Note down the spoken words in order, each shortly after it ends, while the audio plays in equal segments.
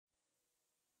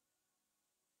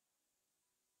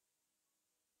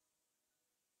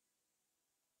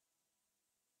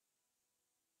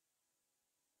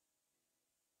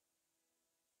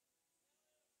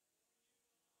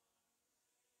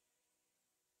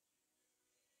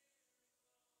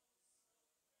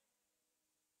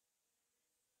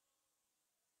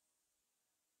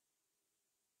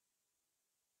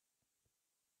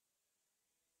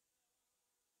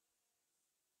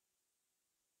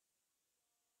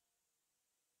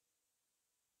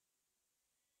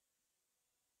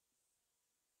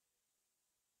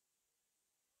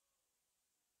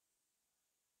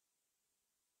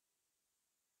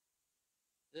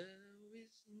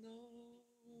no one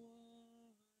like you.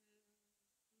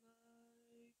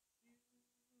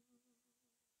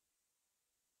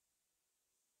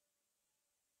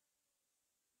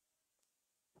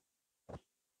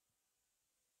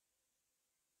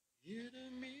 You're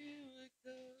the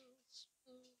miracles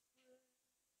of grace.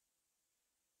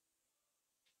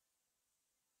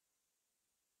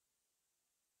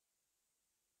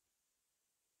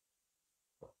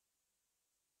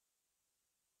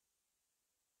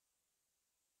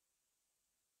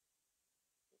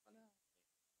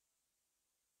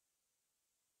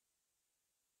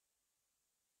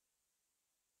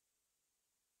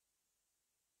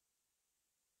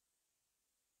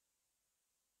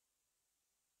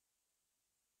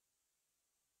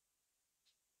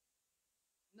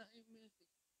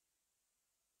 Na-music.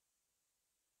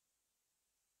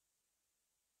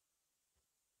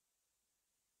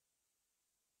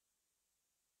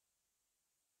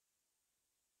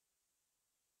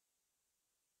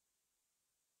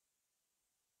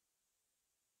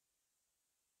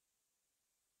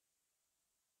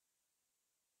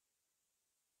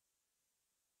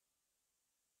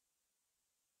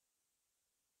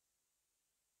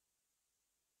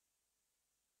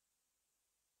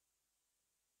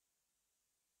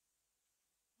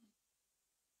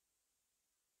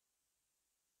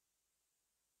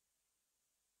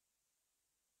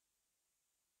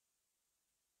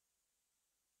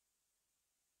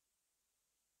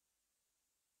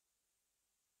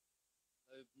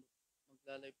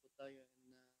 Magla-live po tayo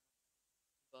in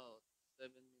about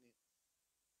 7 minutes.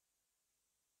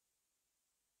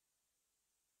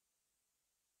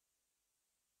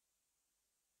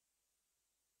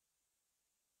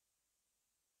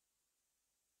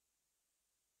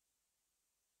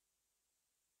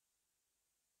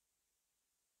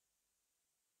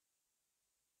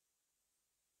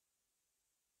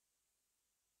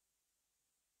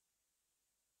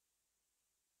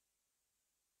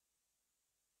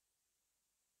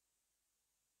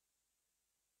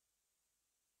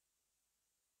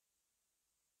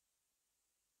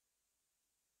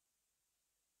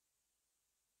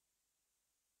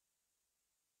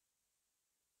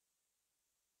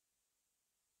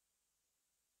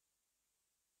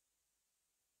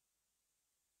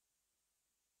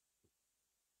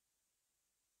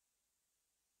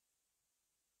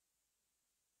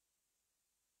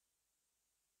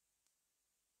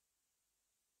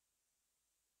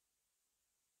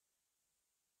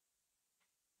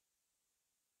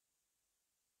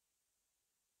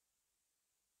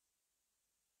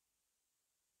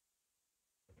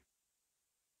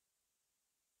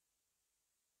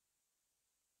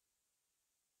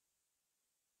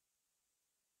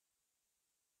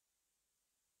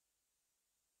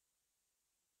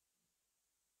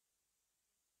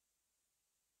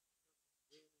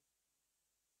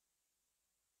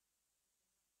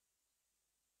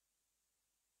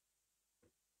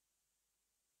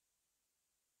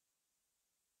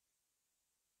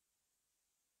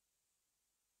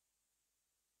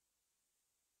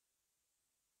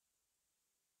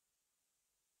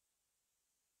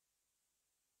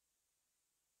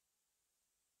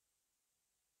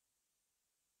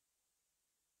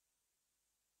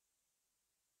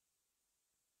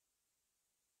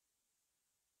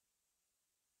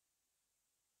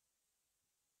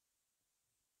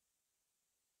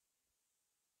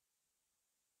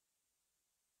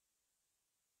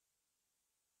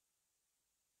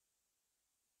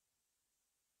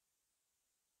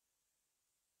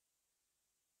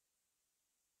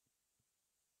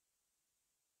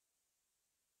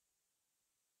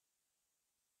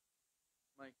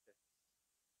 Mic test.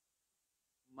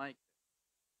 Mic test.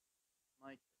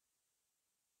 Mic test.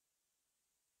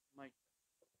 Mic test.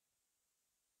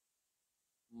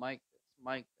 Mic test.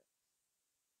 Mic test.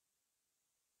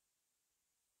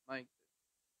 Mic test.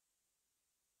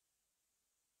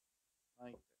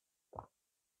 Mic test.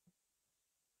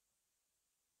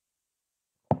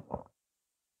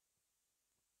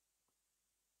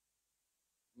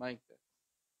 Mic test.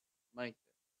 Mic test.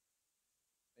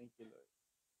 Thank you, Lord.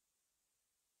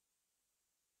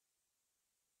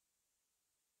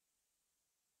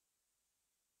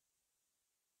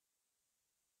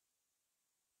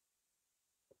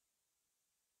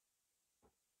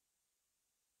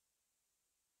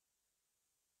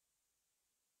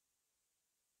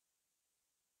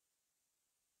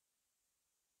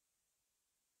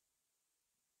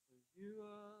 You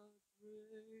are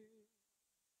great.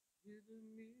 You're the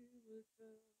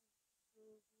miracle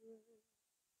of grace.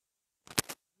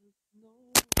 There's no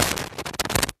one like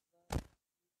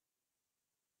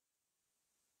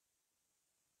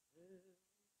you.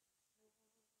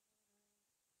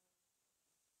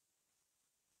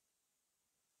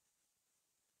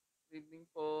 Good evening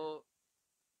po.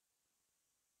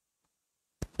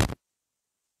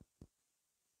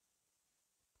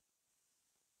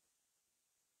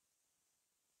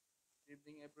 Good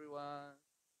evening, everyone.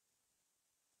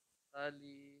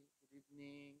 Sally, good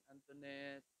evening.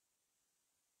 Antoinette,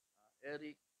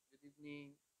 Eric, good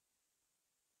evening.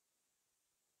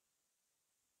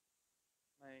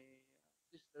 My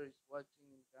sister is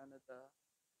watching in Canada.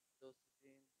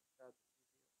 Josephine, God,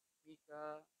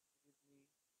 Mika, good evening.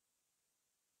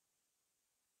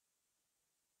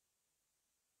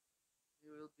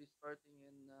 We will be starting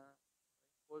in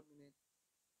 4 minutes.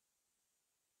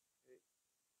 Okay.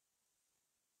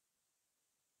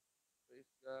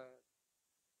 Praise God.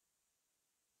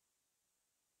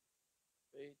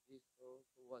 Faith is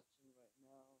also watching right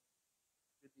now.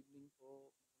 Good evening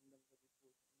po. Magandang gabi po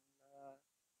sa inyong lahat.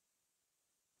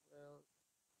 Well,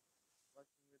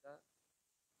 watching with us.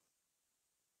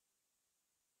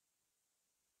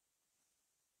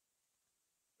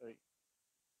 Sorry.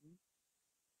 Hmm?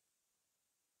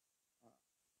 Ah,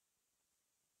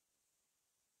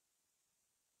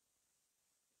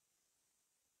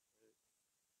 sorry.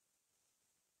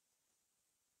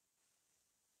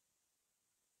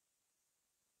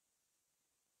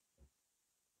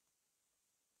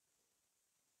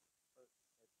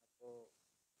 Start na po.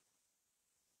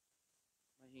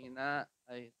 Mahina.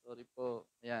 Ay, sorry po.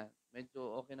 Ayan.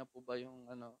 Medyo okay na po ba yung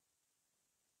ano?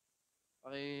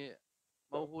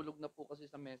 Mahuhulog na po kasi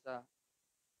sa mesa.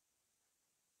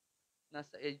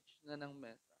 Nasa edge na ng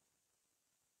mesa.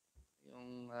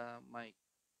 Yung mic.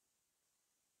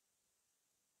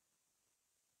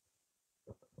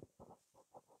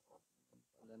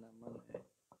 Wala naman eh.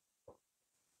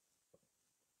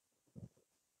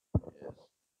 Yes.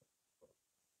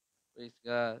 Praise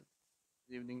God.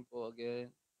 Good evening po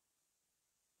again.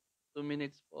 2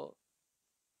 minutes po.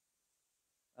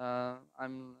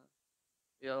 I'm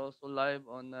We are also live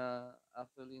on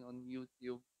actually on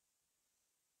YouTube.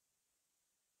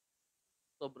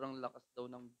 Sobrang lakas daw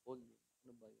ng volume.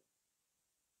 Ano ba 'yun?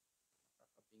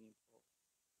 Kakapingin po.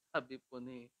 Sabi po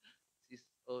ni Sis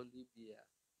Olivia.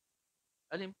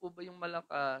 Alin po ba yung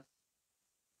malakas?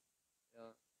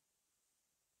 Yun.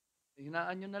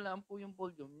 Hinaan nyo na lang po yung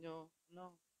volume nyo.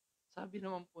 No? Sabi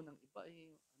naman po ng iba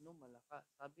malakas.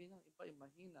 Sabi ng iba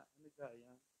mahina. Ano gaya?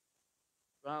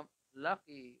 From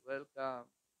Lucky, welcome.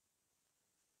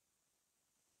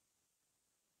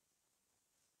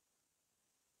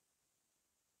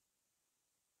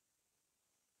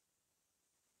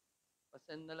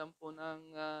 Pasend na lang po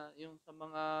ng yung sa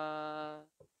mga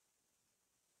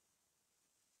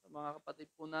kapatid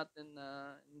po natin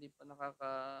na hindi pa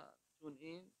nakaka-tune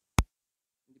in,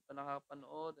 hindi pa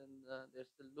nakapanood, and they're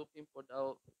still looking for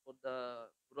the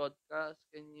broadcast.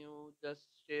 Can you just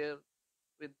share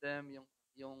with them yung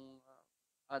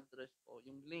address po,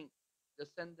 yung link?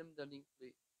 Just send them the link,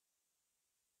 please.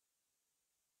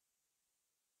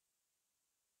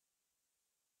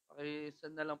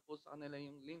 Paki-send na lang po sa kanila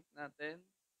yung link natin,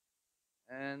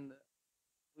 and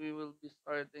we will be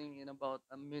starting in about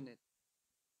a minute.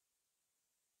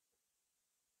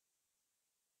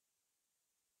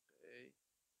 Okay.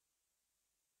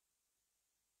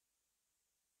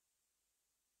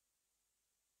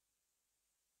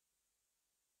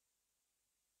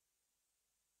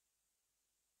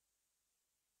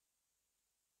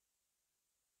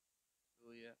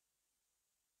 Hallelujah.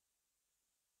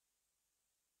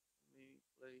 Let me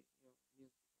play yung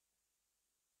music.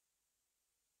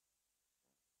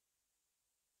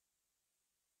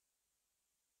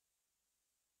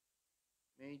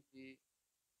 Meiji,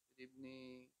 good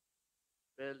evening.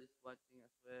 Bell is watching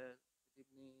as well. Good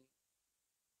evening.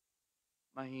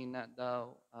 Mahina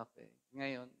daw. Okay.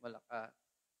 Ngayon, malakas.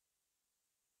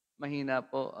 Mahina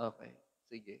po. Okay.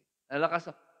 Sige.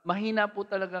 Nalakas. Mahina po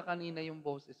talaga kanina yung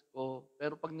boses ko.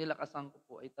 Pero pag nilakasan ko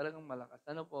po, ay talagang malakas.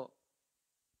 Ano po?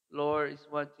 Floor is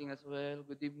watching as well.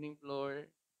 Good evening, Floor.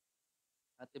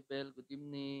 Ate Bell, good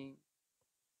evening.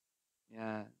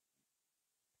 Yan.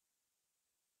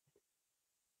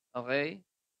 Okay?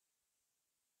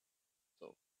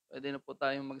 So, pwede na po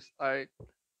tayong mag-start.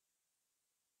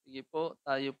 Sige po,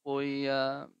 tayo po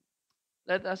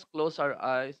let us close our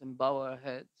eyes and bow our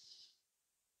heads.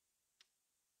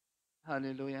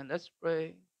 Hallelujah. Let's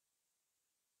pray.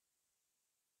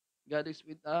 God is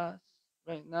with us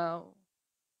right now.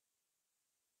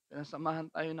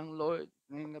 Sinasamahan tayo ng Lord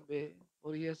ngayong gabi.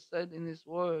 For He has said in His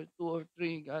word, 2 or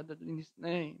 3 gathered in His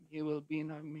name, He will be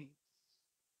in our midst.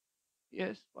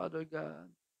 Yes, Father God,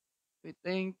 we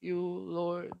thank you,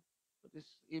 Lord, for this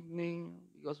evening,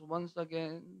 because once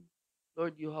again,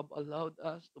 Lord, you have allowed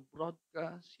us to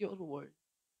broadcast your word.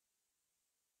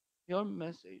 your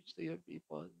message to your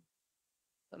people.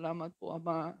 Salamat po,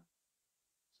 Ama,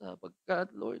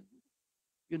 sapagkat, Lord,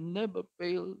 you never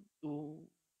fail to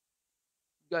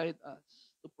guide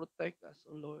us, to protect us,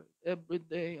 O Lord. Every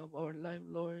day of our life,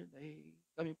 Lord, ay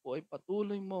kami po ay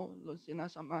patuloy mo, Lord,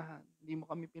 sinasamahan. Hindi mo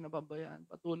kami pinababayaan.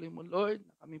 Patuloy mo, Lord,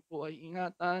 na kami po ay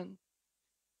ingatan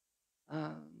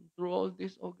through all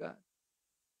this, O God.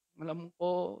 Alam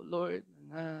ko, Lord,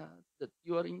 na that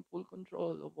you are in full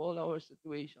control of all our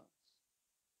situations.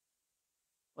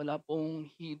 Wala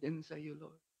pong hidden sa iyo,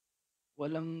 Lord.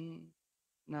 Walang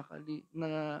Lord,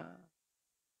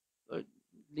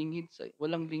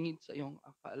 walang lingid sa iyong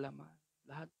kaalaman.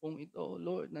 Lahat pong ito,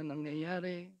 Lord, na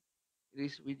nangyayari, it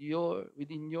is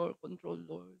within your control,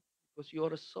 Lord, because you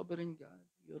are a sovereign God.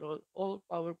 You are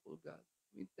all-powerful God.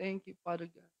 We thank you, Father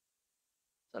God.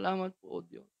 Salamat po, O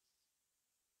Diyos.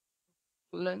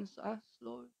 Cleanse us,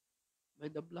 Lord,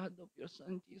 by the blood of your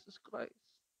Son, Jesus Christ.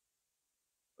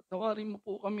 Patawarin mo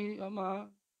po kami, Ama,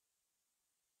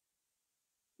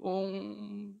 kung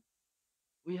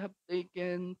we have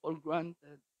taken for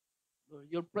granted,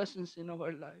 Lord, your presence in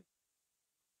our life.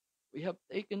 We have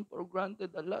taken for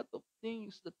granted a lot of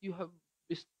things that you have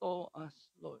bestowed us,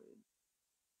 Lord.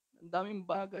 Ang daming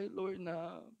bagay, Lord,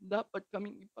 na dapat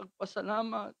kaming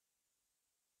ipagpasalamat.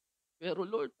 Pero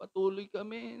Lord, patuloy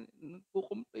kami,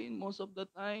 nagko-complain most of the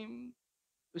time.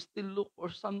 We still look for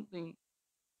something.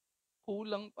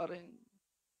 Kulang pa rin.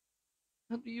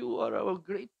 That you are our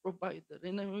great provider.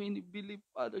 And I really believe,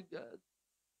 Father God,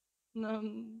 na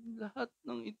lahat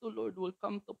ng ito, Lord, will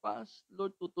come to pass.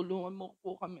 Lord, tutulungan mo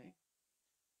po kami.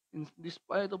 In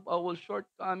despite of our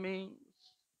shortcomings,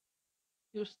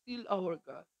 you're still our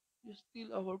God. You're still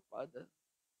our Father.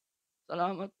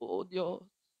 Salamat po, O Diyos.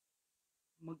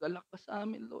 Mag-alak ka sa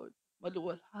amin, Lord.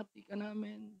 Maluwalhati ka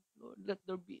namin. Lord, let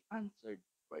there be answered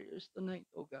prayers tonight,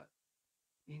 O God.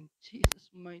 In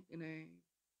Jesus' mighty name.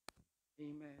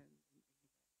 Amen.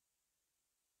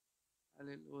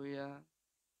 Hallelujah.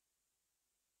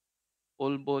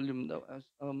 Full volume daw.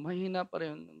 Mahina pa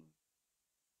rin.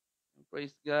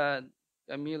 Praise God.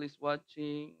 Camille is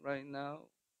watching right now.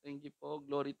 Thank you po.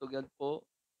 Glory to God po.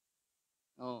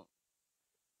 Oh,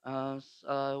 as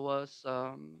I was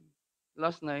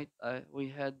last night, we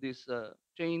had this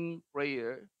chain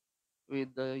prayer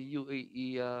with the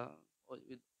UAE,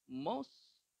 with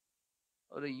most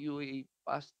of the UAE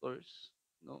pastors.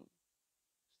 No,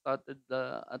 started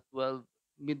at 12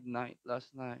 midnight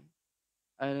last night,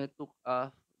 and I took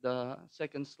off the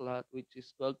second slot, which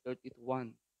is 12:30 to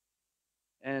 1.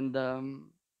 And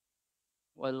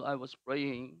while I was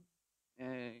praying,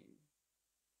 eh,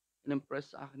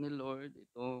 in-impress sa akin ni Lord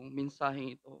itong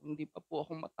mensaheng ito. Hindi pa po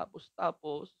ako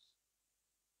matapos-tapos.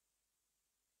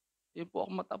 Hindi po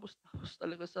ako matapos-tapos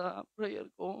talaga sa prayer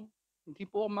ko. Hindi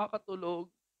po ako makatulog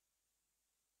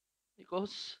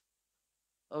because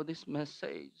of this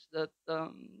message that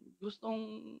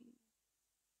gustong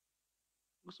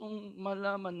gustong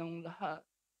malaman ng lahat.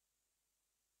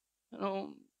 You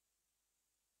know,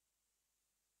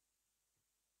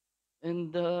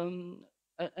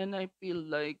 and I feel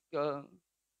like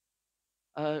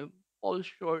I fall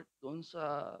short doon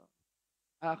sa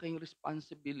aking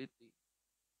responsibility.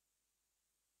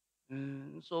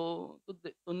 And so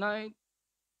tonight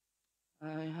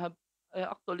I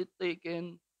actually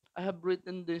I have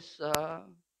written this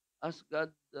as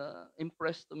God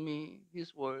impressed to me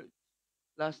His word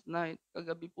last night.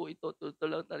 Kagabi po ito,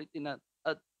 tuloy-tuloy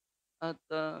at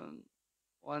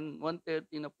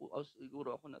 1:30 na po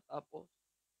siguro ako natapos.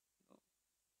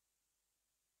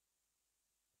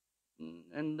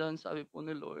 And then sabi po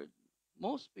ni Lord,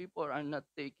 most people are not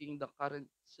taking the current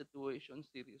situation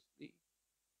seriously.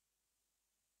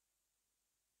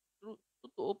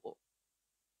 Totoo po.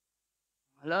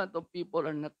 A lot of people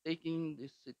are not taking this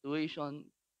situation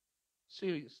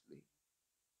seriously.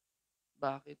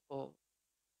 Bakit po?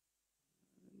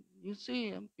 You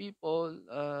see, people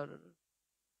are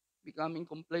becoming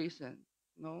complacent.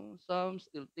 No, some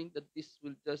still think that this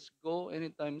will just go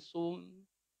anytime soon,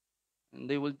 and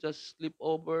they will just sleep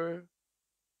over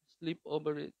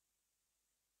it.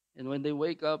 And when they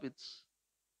wake up, it's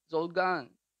all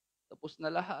gone. Tapos na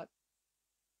lahat.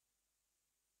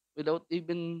 Without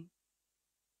even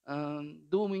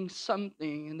doing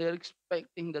something, and they're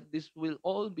expecting that this will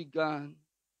all be gone.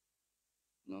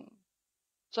 No,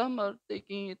 some are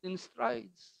taking it in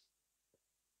strides.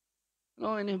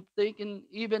 No, and have taken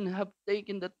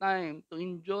the time to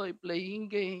enjoy playing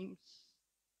games.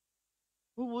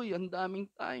 Uy, ang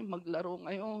daming time maglaro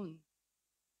ngayon.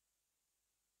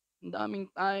 Ang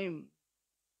daming time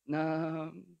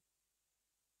na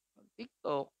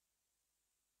TikTok.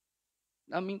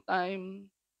 Daming time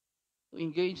to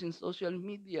engage in social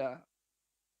media,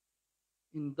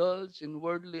 indulge in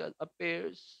worldly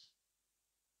affairs,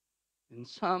 and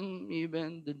some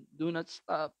even do not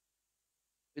stop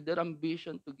with their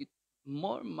ambition to get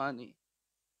more money,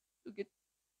 to get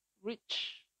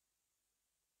rich.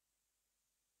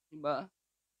 Diba?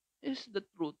 Is the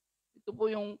truth. Ito po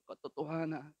yung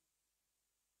katotohanan.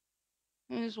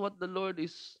 Here's what the Lord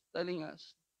is telling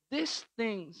us. These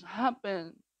things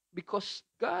happen because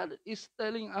God is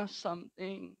telling us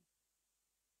something.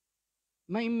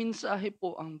 May mensahe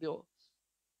po ang Diyos.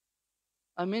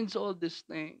 Amidst all these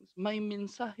things, may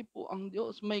mensahe po ang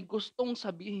Diyos. May gustong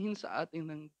sabihin sa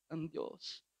atin ng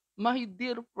Diyos. My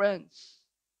dear friends,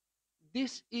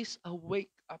 this is a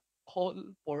wake-up call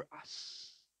for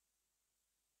us.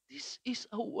 This is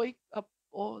a wake-up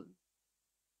call.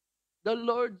 The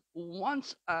Lord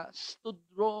wants us to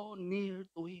draw near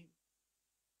to Him.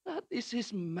 That is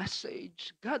His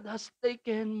message. God has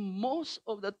taken most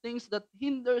of the things that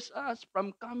hinders us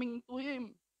from coming to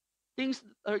Him. Things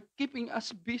that are keeping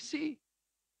us busy.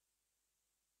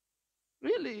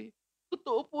 Really.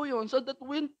 Totoo po yun. So that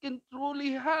we can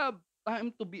truly have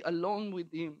time to be alone with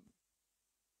Him.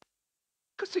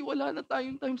 Kasi wala na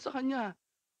tayong time sa Kanya.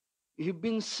 You've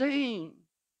been saying,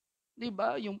 di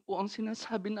ba, yung po ang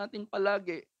sinasabi natin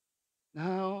palagi.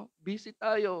 Now, busy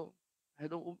tayo. I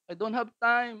don't have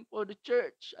time for the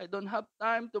church. I don't have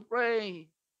time to pray.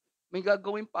 May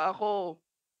gagawin pa ako.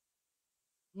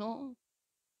 No?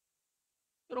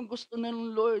 Pero ang gusto na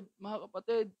ng Lord, mga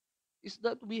kapatid, is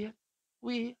that we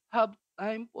have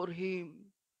time for Him.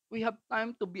 We have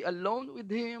time to be alone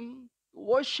with Him, to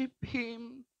worship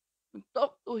Him, to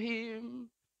talk to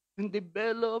Him, and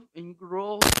develop and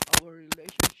grow our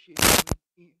relationship with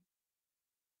Him.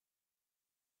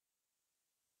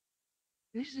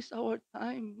 This is our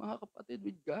time, mga kapatid,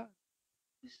 with God.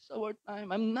 This is our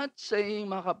time. I'm not saying,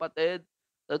 mga kapatid,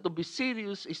 that to be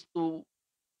serious is to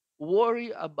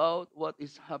worry about what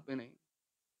is happening.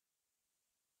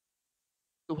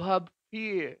 To have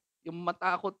fear. Yung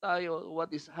matakot tayo,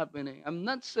 what is happening. I'm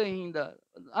not saying that.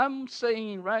 What I'm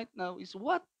saying right now is,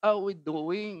 what are we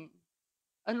doing?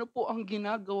 Ano po ang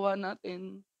ginagawa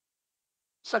natin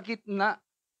sa gitna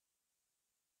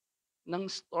ng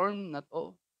storm na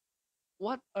to?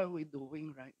 What are we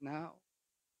doing right now?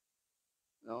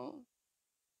 No?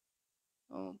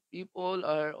 No, people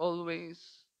are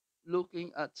always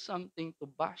looking at something to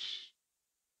bash.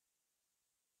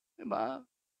 Diba?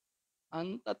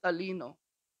 Ang tatalino.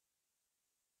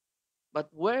 But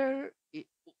what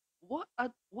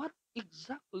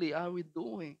exactly are we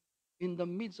doing in the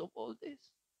midst of all this?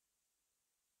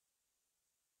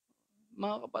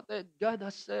 Mga kapatid, God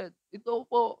has said, ito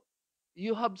po,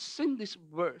 you have seen this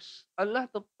verse a lot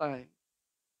of time.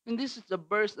 And this is the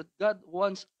verse that God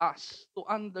wants us to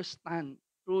understand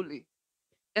truly.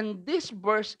 And this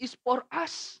verse is for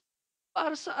us.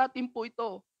 Para sa atin po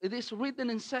ito. It is written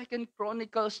in 2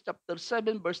 Chronicles chapter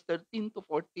 7 verse 13 to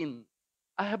 14.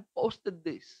 I have posted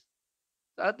this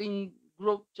sa ating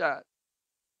group chat.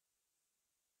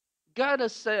 God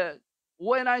has said,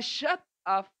 when I shut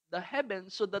off the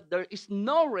heavens so that there is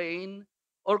no rain,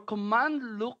 or command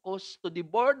locusts to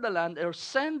devour the land, or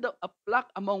send a plague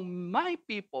among my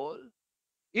people,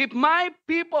 if my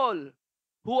people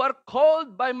who are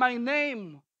called by my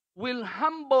name will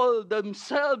humble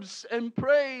themselves and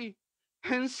pray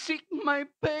and seek my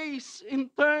face and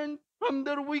turn from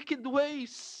their wicked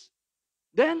ways,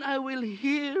 then I will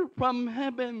hear from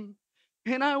heaven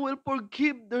and I will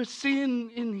forgive their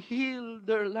sin and heal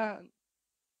their land.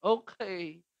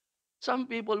 Okay. Some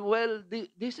people,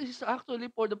 this is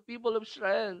actually for the people of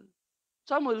Israel.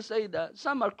 Some will say that.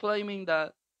 Some are claiming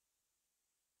that.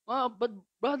 But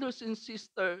brothers and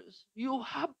sisters, you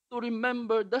have to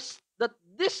remember that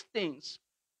these things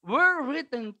were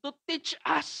written to teach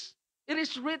us. It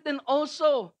is written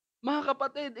also, mga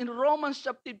kapatid, in Romans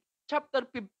chapter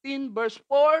 15, verse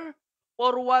 4,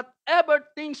 for whatever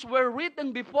things were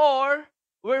written before,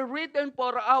 were written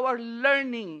for our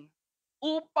learning,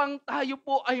 upang tayo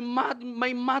po ay may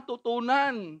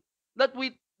matutunan, that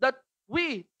we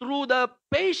through the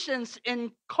patience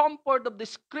and comfort of the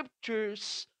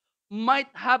scriptures might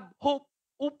have hope,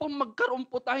 upang magkaroon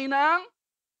po tayo ng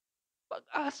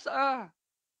pag-asa.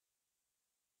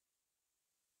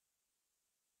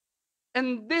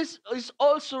 And this is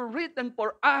also written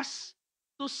for us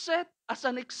to set as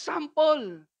an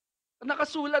example.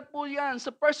 Nakasulat po yan sa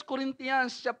 1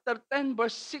 Corinthians chapter 10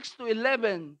 verse 6 to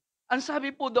 11. Ang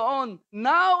sabi po doon,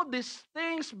 now these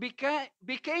things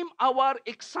became our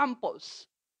examples,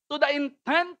 to the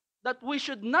intent that we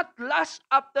should not lust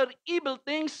after evil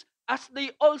things as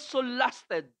they also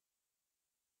lusted.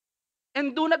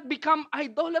 And do not become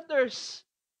idolaters,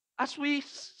 as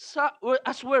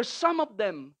were some of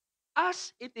them.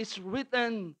 As it is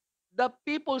written, the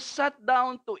people sat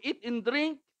down to eat and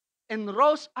drink and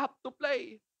rose up to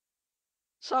play.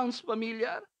 Sounds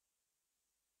familiar?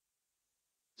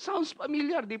 Sounds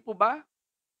familiar, di po ba?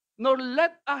 Nor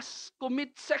let us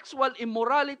commit sexual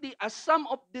immorality as some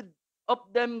of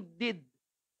them did.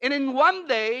 And in one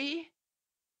day,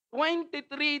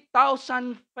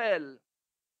 23,000 fell.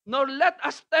 Nor let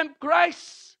us tempt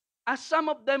Christ, as some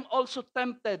of them also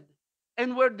tempted,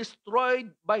 and were destroyed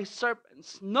by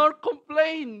serpents. Nor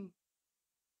complain.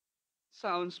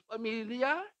 Sounds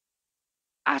familiar?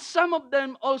 As some of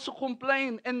them also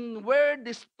complained, and were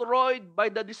destroyed by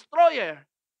the destroyer.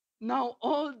 Now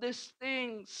all these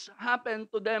things happened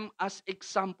to them as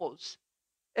examples,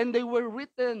 and they were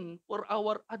written for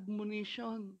our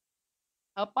admonition,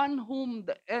 upon whom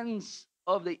the ends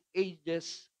of the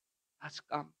ages has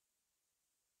come.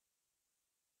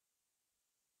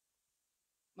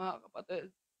 Mga kapatid,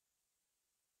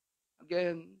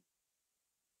 again,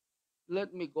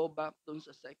 let me go back dun sa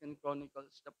 2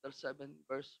 Chronicles chapter 7,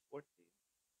 verse 14.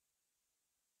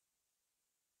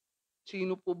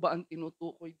 Sino po ba ang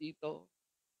tinutukoy dito?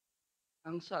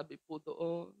 Ang sabi po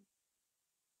doon,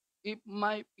 if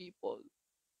my people,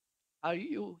 are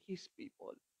you His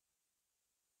people?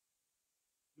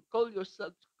 You call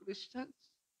yourselves Christians,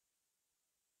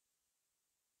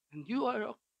 and you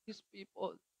are His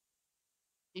people.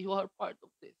 You are part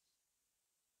of this.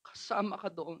 Kasama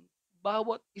ka doon.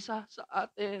 Bawat isa sa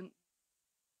atin.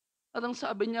 At ang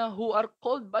sabi niya, who are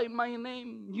called by my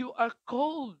name, you are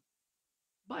called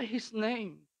by His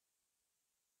name.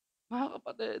 Mga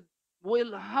kapatid,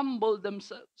 will humble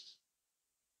themselves.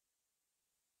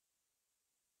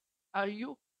 Are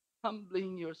you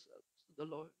humbling yourselves to the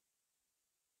Lord?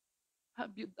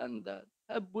 Have you done that?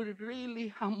 Have we really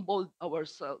humbled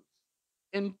ourselves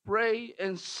and pray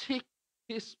and seek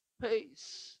His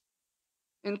face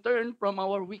and turn from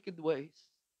our wicked ways?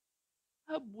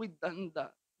 Have we done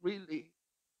that? Really?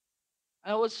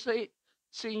 I was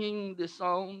singing the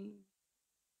song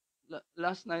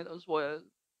last night as well.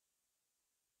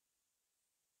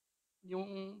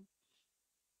 Yung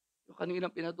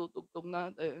kanina pinatutugtog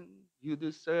natin, you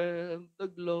deserve the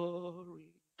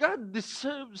glory. God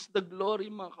deserves the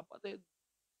glory, mga kapatid.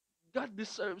 God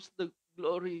deserves the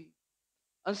glory.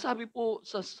 Ang sabi po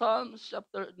sa Psalms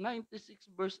chapter 96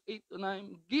 verse 8 to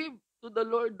 9, give to the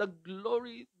Lord the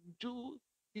glory due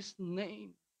His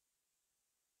name.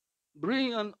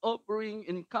 Bring an offering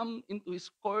and come into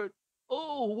His court.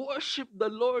 Oh, worship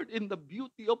the Lord in the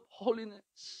beauty of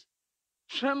holiness.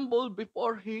 Tremble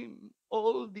before Him,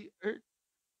 all the earth.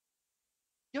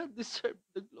 God deserves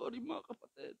the glory, mga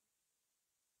kapatid.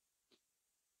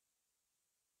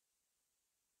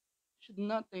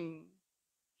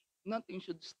 Nothing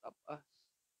should stop us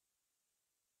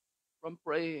from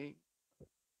praying.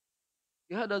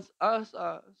 God has asked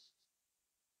us,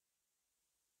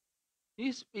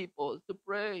 His people, to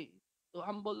pray, to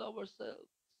humble ourselves.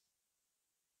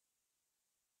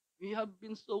 We have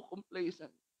been so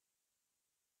complacent.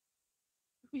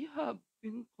 We have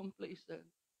been complacent.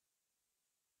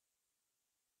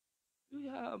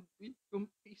 We have been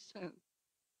complacent.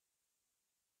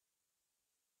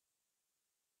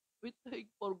 We take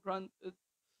for granted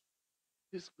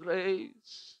His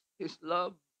grace, His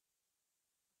love.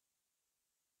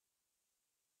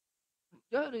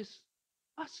 God is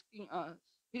asking us,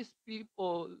 His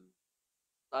people,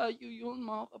 tayo yun,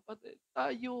 mga kapatid.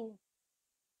 Tayo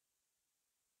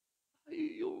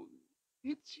yun.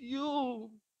 It's you.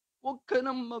 Huwag ka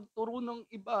nang magturo ng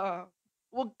iba.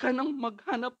 Huwag ka nang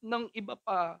maghanap ng iba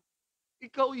pa.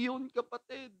 Ikaw yun,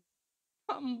 kapatid.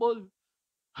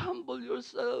 Humble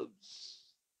yourselves.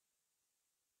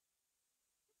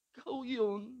 Ikaw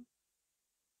yun.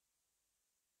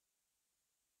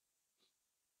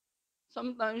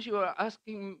 Sometimes you are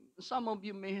asking, some of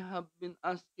you may have been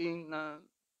asking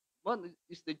what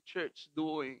is the church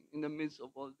doing in the midst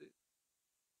of all this?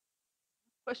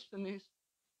 Question is,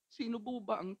 sino po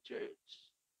ba ang church?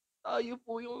 Tayo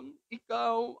po yun.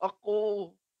 Ikaw,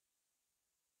 ako.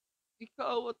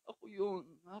 Ikaw at ako yun,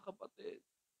 mga kapatid.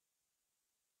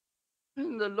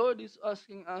 And the Lord is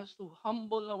asking us to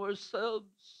humble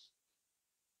ourselves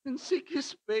and seek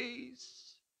His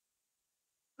face.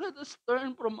 Let us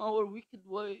turn from our wicked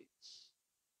ways.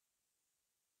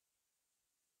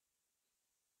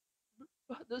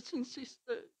 Brothers and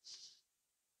sisters,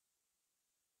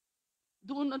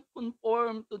 do not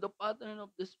conform to the pattern of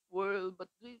this world, but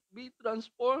be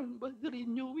transformed by the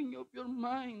renewing of your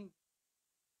mind.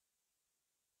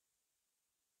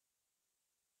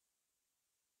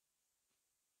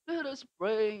 Let us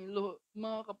pray, Lord,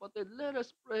 mga kapatid. Let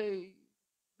us pray.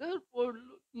 Therefore,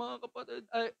 mga kapatid,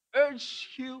 I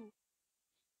urge you,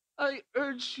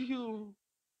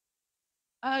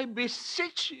 I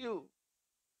beseech you,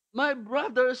 my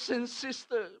brothers and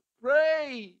sisters,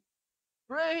 pray,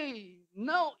 pray.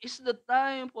 Now is the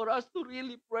time for us to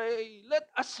really pray. Let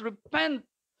us repent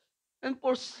and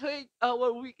forsake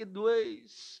our wicked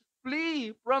ways.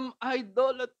 Flee from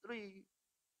idolatry.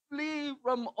 Flee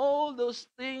from all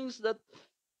those things that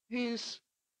his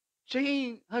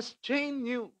chain has chained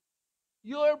you.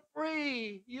 You are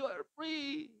free. You are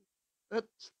free.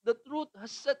 That's the truth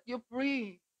has set you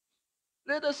free.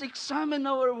 Let us examine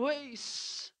our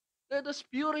ways. Let us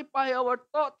purify our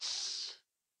thoughts.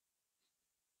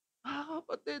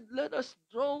 Kapatid, let us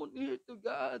draw near to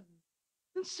God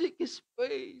and seek His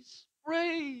face.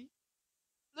 Pray.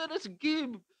 Let us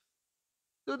give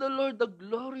to the Lord the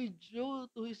glory due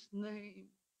to His name.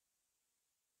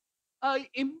 I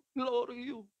implore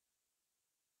you.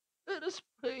 Let us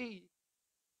pray.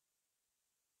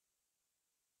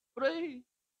 Pray.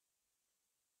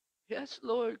 Yes,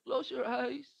 Lord. Close your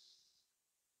eyes.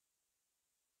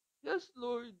 Yes,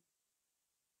 Lord.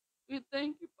 We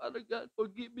thank you, Father God, for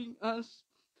giving us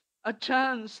a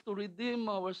chance to redeem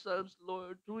ourselves,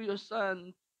 Lord, through your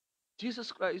Son,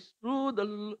 Jesus Christ, through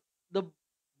the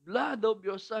blood of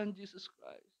your Son, Jesus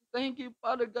Christ. Thank you,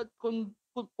 Father God,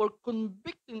 for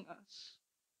convicting us,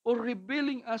 for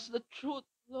revealing us the truth,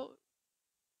 Lord.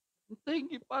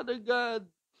 Thank you, Father God,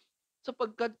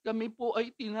 sapagkat kami po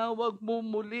ay tinawag mo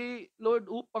muli,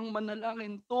 Lord, upang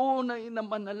manalangin, tunay na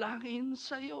manalangin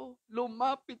sa iyo,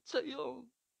 lumapit sa iyo.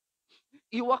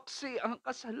 Iwaksi ang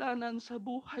kasalanan sa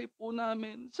buhay po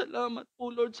namin. Salamat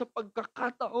po, Lord, sa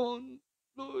pagkakataon.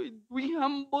 Lord, we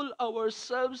humble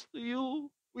ourselves to you.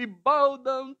 We bow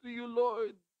down to you,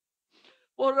 Lord.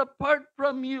 For apart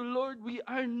from you, Lord, we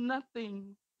are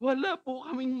nothing. Wala po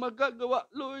kaming magagawa,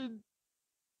 Lord.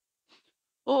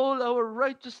 All our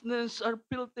righteousness are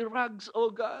filthy rags,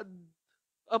 O God.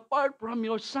 Apart from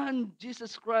your Son,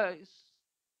 Jesus Christ.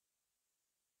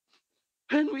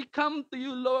 And we come to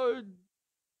you, Lord,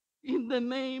 in the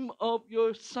name of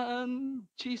your Son,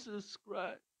 Jesus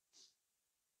Christ.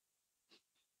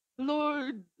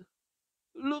 Lord,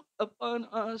 look upon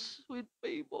us with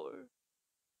favor.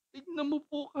 Tignan mo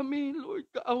po kami, Lord.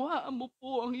 Kaawaan mo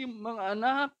po ang iyong mga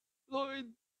anak, Lord.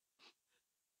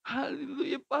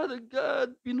 Hallelujah, Father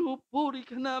God. Pinupuri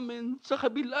ka namin sa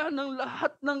kabila ng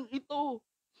lahat ng ito.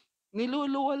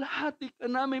 Niluluwalhati ka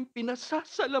namin,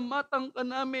 pinasasalamatan ka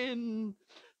namin,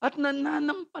 at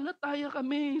nananampalataya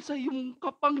kami sa iyong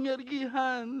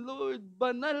kapangyarihan, Lord.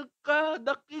 Banal ka,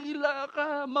 dakila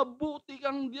ka, mabuti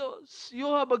kang Diyos. You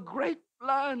have a great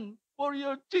plan for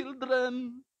your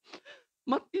children.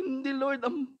 Matindi, Lord,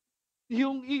 ang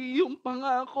iyong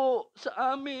pangako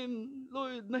sa amin,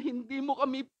 Lord, na hindi mo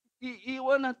kami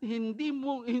iiwan at hindi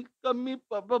mo kami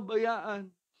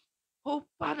pababayaan. Oh,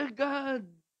 Father God,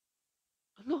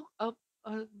 look up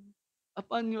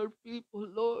upon your people,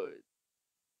 Lord.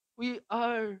 We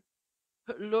are,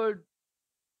 Lord,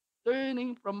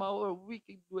 turning from our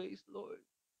wicked ways, Lord.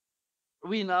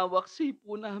 Winawaksi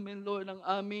po namin, Lord, ang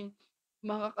aming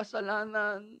mga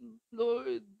kasalanan,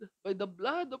 Lord. By the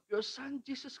blood of your Son,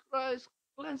 Jesus Christ,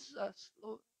 cleanse us,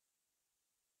 Lord.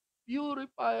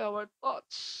 Purify our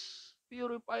thoughts.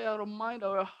 Purify our mind,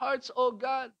 our hearts, O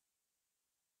God.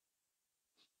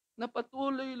 Na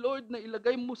patuloy, Lord, na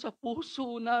ilagay mo sa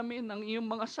puso namin ang iyong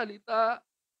mga salita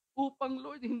upang,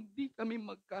 Lord, hindi kami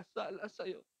magkasala sa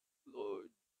iyo.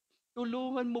 Lord,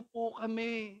 tulungan mo po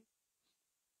kami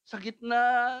sa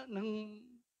gitna ng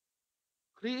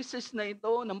krisis na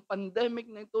ito, ng pandemic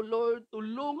na ito, Lord.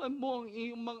 Tulungan mo ang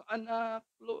iyong mga anak,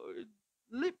 Lord.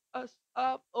 Lift us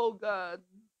up, O God.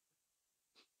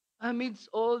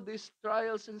 Amidst all these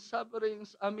trials and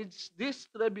sufferings, amidst these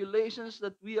tribulations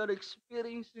that we are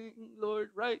experiencing,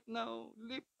 Lord, right now,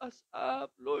 lift us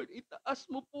up, Lord. Itaas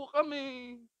mo po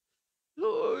kami.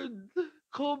 Lord,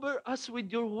 cover us with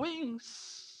your wings.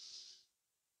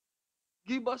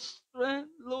 Give us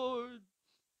strength, Lord.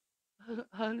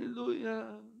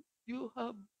 Hallelujah. You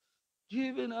have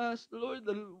given us, Lord,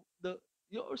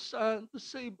 your Son to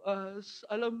save us.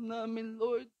 Alam namin,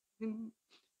 Lord,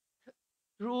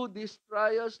 through these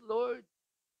trials, Lord,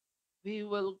 we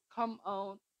will come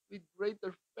out with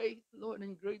greater faith, Lord,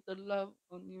 and greater love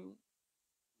on you.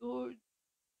 Lord,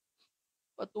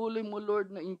 patuloy mo, Lord,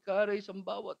 na encourage ang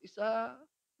bawat isa,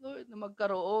 Lord, na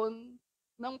magkaroon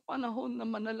ng panahon na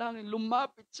manalangin,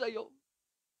 lumapit sa iyo.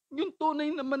 Yung tunay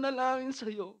na manalangin sa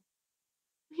iyo.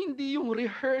 Hindi yung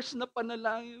rehearse na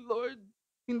panalangin, Lord.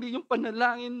 Hindi yung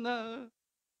panalangin na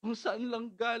kung saan lang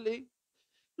galing.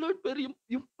 Lord, pero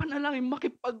yung panalangin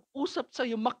makipag-usap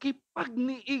sa'yo,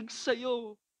 makipagniig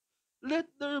sa'yo. Let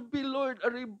there be, Lord, a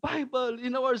revival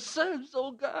in ourselves,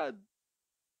 O God.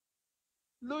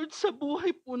 Lord, sa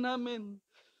buhay po namin,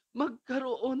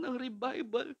 magkaroon ng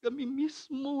revival kami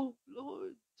mismo,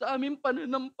 Lord. Sa aming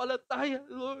pananampalataya,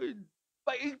 Lord.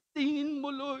 Paigtingin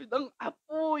mo, Lord, ang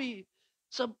apoy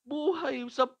sa buhay,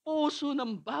 sa puso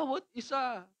ng bawat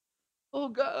isa. Oh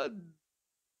God,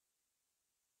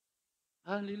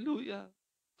 hallelujah.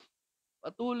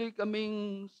 Patuloy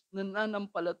kaming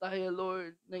nananampalataya,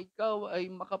 Lord, na Ikaw ay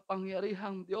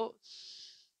makapangyarihang Diyos.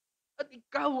 At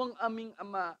Ikaw ang aming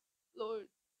Ama, Lord.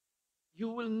 You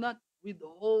will not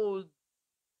withhold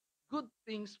good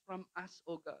things from us,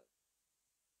 O God.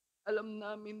 Alam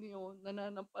namin yun,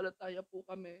 nananampalataya po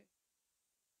kami.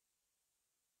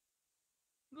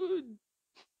 Lord,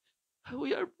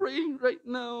 we are praying right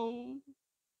now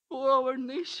for our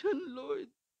nation, Lord.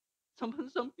 Sa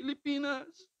bansang Pilipinas,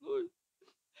 Lord.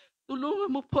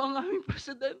 Tulungan mo po ang aming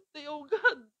presidente, O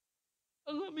God.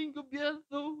 Ang aming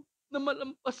gobyerno na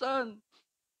malampasan.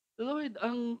 Lord,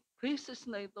 ang crisis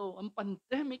na ito, ang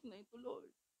pandemic na ito, Lord.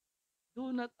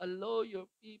 Do not allow your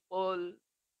people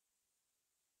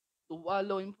to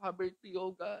wallow in poverty,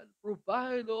 O God.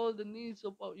 Provide all the needs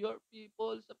of your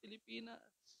people sa Pilipinas.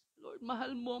 Lord,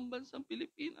 mahal mo ang bansang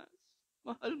Pilipinas.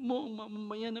 Mahal mo ang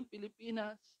mamamayan ng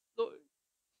Pilipinas. Lord,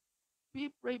 we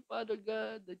pray, Father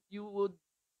God, that you would,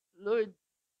 Lord,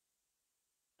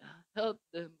 help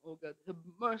them, O God. Have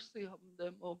mercy on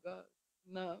them, O God.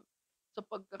 Na sa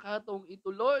pagkakataong ito,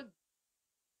 Lord,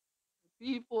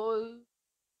 people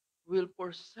will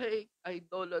forsake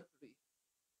idolatry.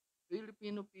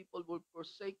 Filipino people will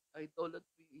forsake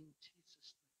idolatry in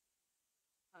Jesus' name.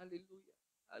 Hallelujah.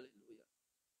 Hallelujah.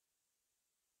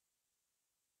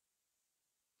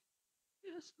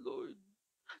 Yes, Lord.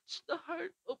 Touch the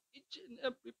heart of each and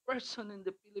every person in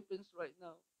the Philippines right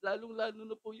now. Lalong-lalo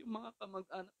na po yung mga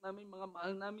kamag-anak namin, mga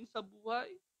mahal namin sa buhay.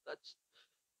 Touch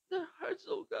their hearts,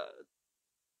 oh God.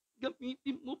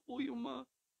 Gamitin mo po yung mga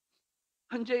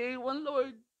ang JA1,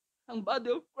 Lord, ang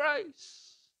body of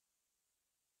Christ.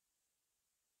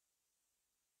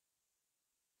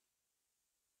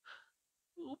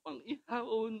 Upang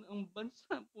ihaon ang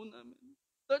bansa po namin.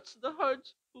 Touch the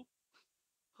hearts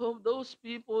of those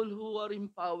people who are in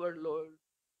power, Lord.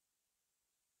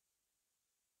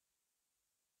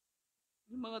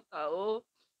 Yung mga tao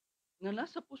na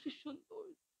nasa posisyon,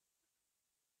 Lord.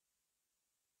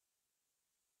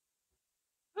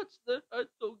 Touch their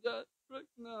heart, oh God,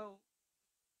 right now.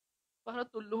 Para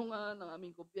tulungan ang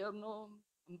aming gobyerno,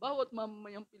 ang bawat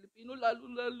mamamayang Pilipino,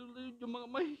 lalo-lalo yung mga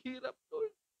mahihirap,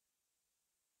 Lord.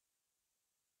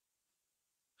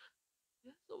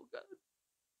 Yes, oh God.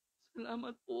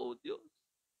 Salamat po, oh Diyos.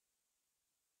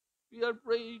 We are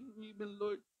praying even,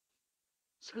 Lord,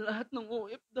 sa lahat ng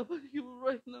OFW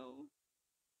right now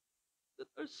that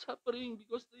are suffering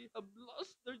because they have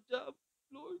lost their job,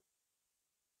 Lord.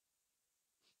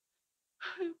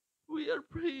 We are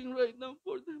praying right now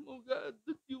for them, oh God,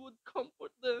 that you would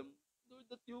comfort them, Lord,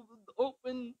 that you would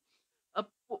open up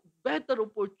better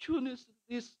opportunities,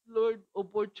 Lord,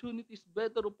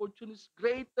 better opportunities,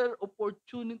 greater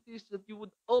opportunities, that you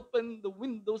would open the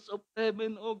windows of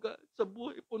heaven, oh God, sa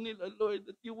buhay po nila, Lord,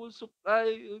 that you will supply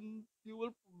and you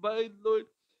will provide, Lord,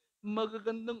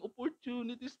 magagandang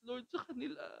opportunities, Lord, sa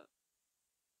kanila.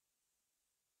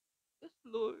 Yes,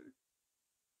 Lord.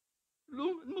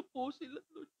 Tulungan mo po sila,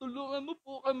 Lord. Tulungan mo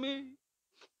po kami.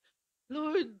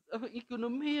 Lord, ang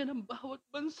ekonomiya ng bawat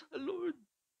bansa, Lord.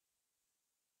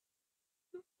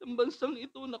 Ang bansang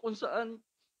ito na kung saan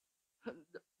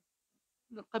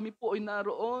na kami po ay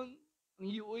naroon, ang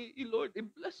UAE, Lord,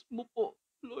 i-bless mo po.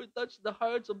 Lord, touch the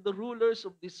hearts of the rulers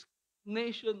of this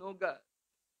nation, O God,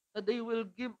 that they will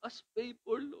give us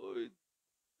favor, Lord.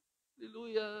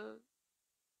 Hallelujah.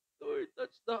 Lord,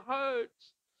 touch the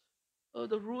hearts of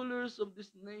the rulers of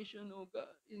this nation, O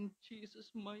God, in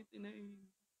Jesus' mighty name.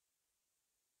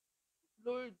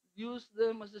 Lord, use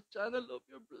them as a channel of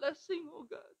your blessing, O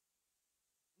God.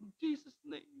 In Jesus'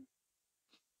 name.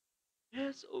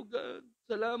 Yes, O God.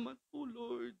 Salamat po,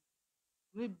 Lord.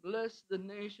 We bless the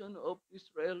nation of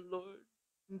Israel, Lord.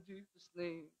 In Jesus'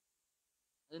 name.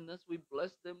 And as we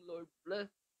bless them, Lord,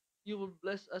 you will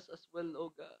bless us as well,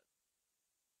 O God.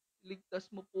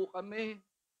 Ligtas mo po kami,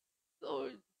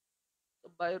 Lord, sa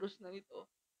virus na ito,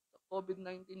 sa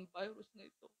COVID-19 virus na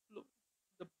ito, Lord.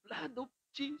 The blood of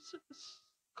Jesus,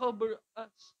 cover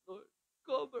us, Lord.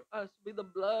 Cover us with the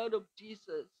blood of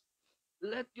Jesus.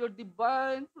 Let your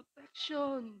divine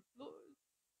protection, Lord,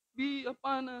 be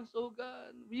upon us, O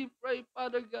God. We pray,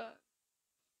 Father God.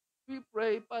 We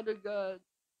pray, Father God.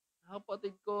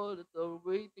 kapatid ko that are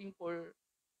waiting for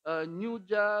a new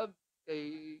job,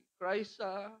 kay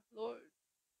Krisa, Lord.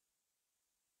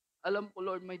 Alam ko,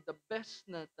 Lord, may the best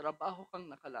na trabaho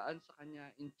kang nakalaan sa kanya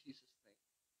in Jesus' name.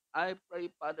 I pray,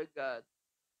 Father God,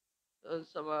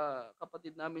 sa mga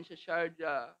kapatid namin sa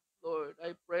Sharjah, Lord,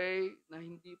 I pray na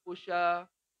hindi po siya,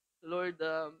 Lord,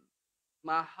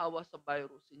 mahawa sa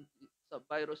virus, sa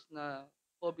virus na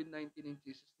COVID-19 in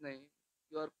Jesus' name.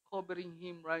 You are covering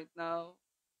him right now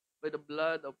by the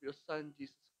blood of your Son,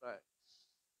 Jesus Christ.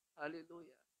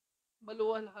 Hallelujah.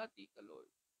 Maluwalhati ka, Lord.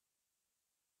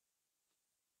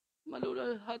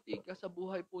 Maluwalhati ka sa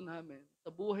buhay po namin, sa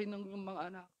buhay ng iyong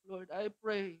mga anak. Lord, I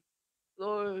pray,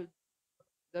 Lord,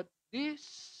 that this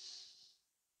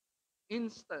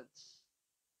instance,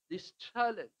 this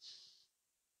challenge,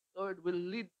 Lord, will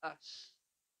lead us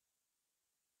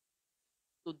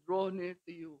to draw near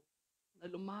to you, na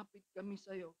lumapit kami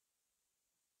sa iyo.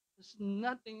 There's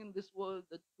nothing in this world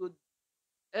that could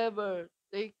ever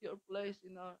take your place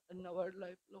in our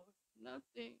life, Lord.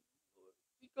 Nothing, Lord.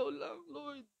 Ikaw lang,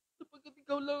 Lord. Sapagkat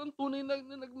ikaw lang ang tunay na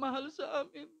nagmahal sa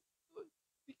amin. Lord,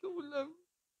 ikaw lang.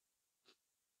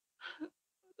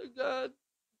 Father God,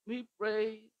 we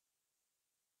pray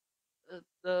that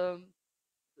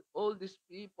all these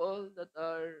people that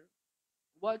are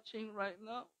watching right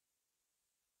now,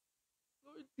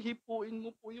 Lord, hipuin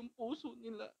mo po yung puso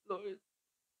nila, Lord.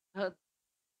 At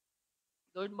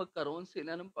Lord, magkaroon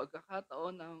sila ng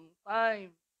pagkakataon ng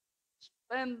time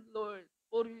spend, Lord,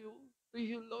 for you, to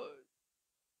you, Lord.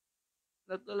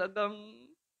 Na talagang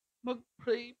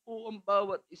mag-pray po ang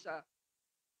bawat isa.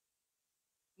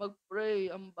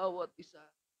 Mag-pray ang bawat isa.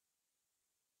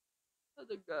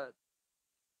 Father God,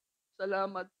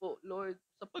 salamat po, Lord,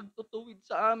 sa pagtutuwid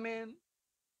sa amin.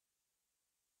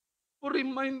 For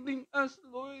reminding us,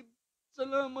 Lord.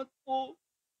 Salamat po.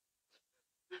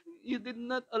 You did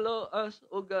not allow us,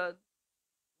 O God,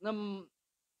 na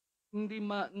hindi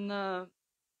na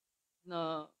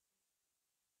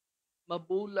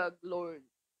mabulag, Lord.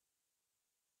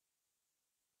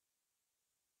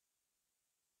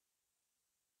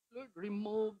 Lord,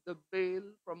 remove the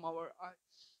veil from our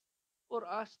eyes for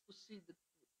us to see the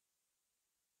truth.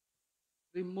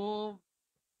 Remove,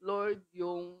 Lord,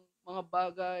 yung mga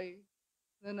bagay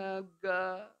na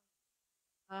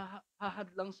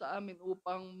hahadlang sa amin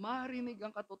upang marinig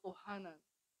ang katotohanan.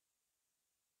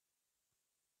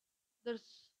 There's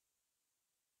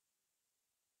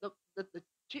the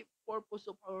chief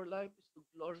purpose of our life is to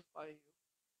glorify you.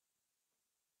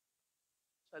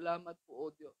 Salamat po,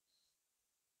 O Diyos.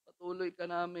 Patuloy ka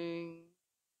naming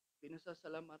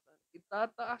pinasasalamatan.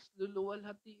 Itataas,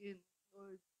 luluwalhatiin,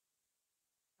 Lord.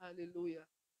 Hallelujah.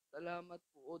 Salamat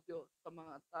po, O Diyos, sa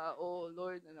mga tao,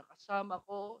 Lord, na nakasama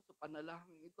ko sa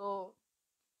panalangin ito.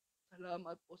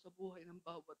 Salamat po sa buhay ng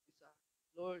bawat isa.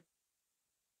 Lord,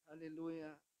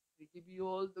 hallelujah. We give you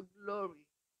all the glory,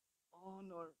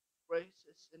 honor,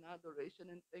 praises, and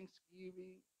adoration and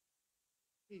thanksgiving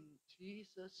in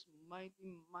Jesus'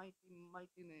 mighty, mighty,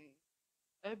 mighty name.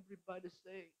 Everybody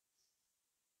says,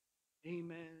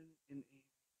 Amen and Amen.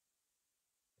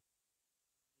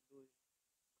 Hallelujah.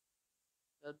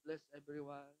 God bless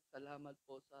everyone. Salamat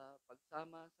po sa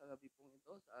pagsama sa gabi pong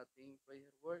ito sa ating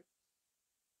prayer work.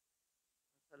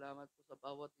 Salamat po sa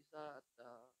bawat isa at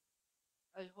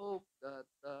I hope that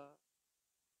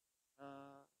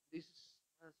this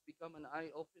has become an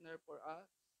eye-opener for us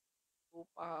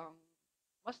upang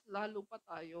mas lalo pa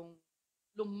tayong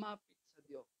lumapit sa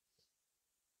Diyos.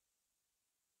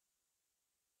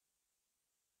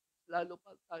 Lalo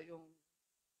pa tayong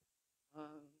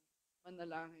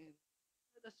manalangin.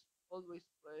 Let us always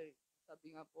pray.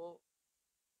 Sabi nga po,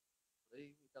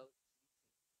 pray without ceasing.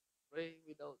 Pray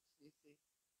without ceasing.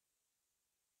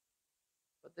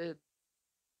 Kapatid,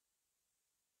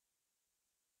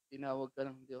 tinawag ka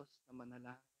ng Diyos na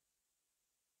manalangin.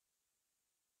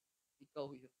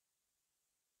 Ikaw yun.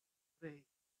 Pray.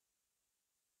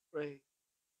 Pray.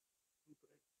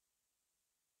 Pray.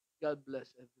 God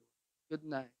bless everyone. Good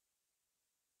night.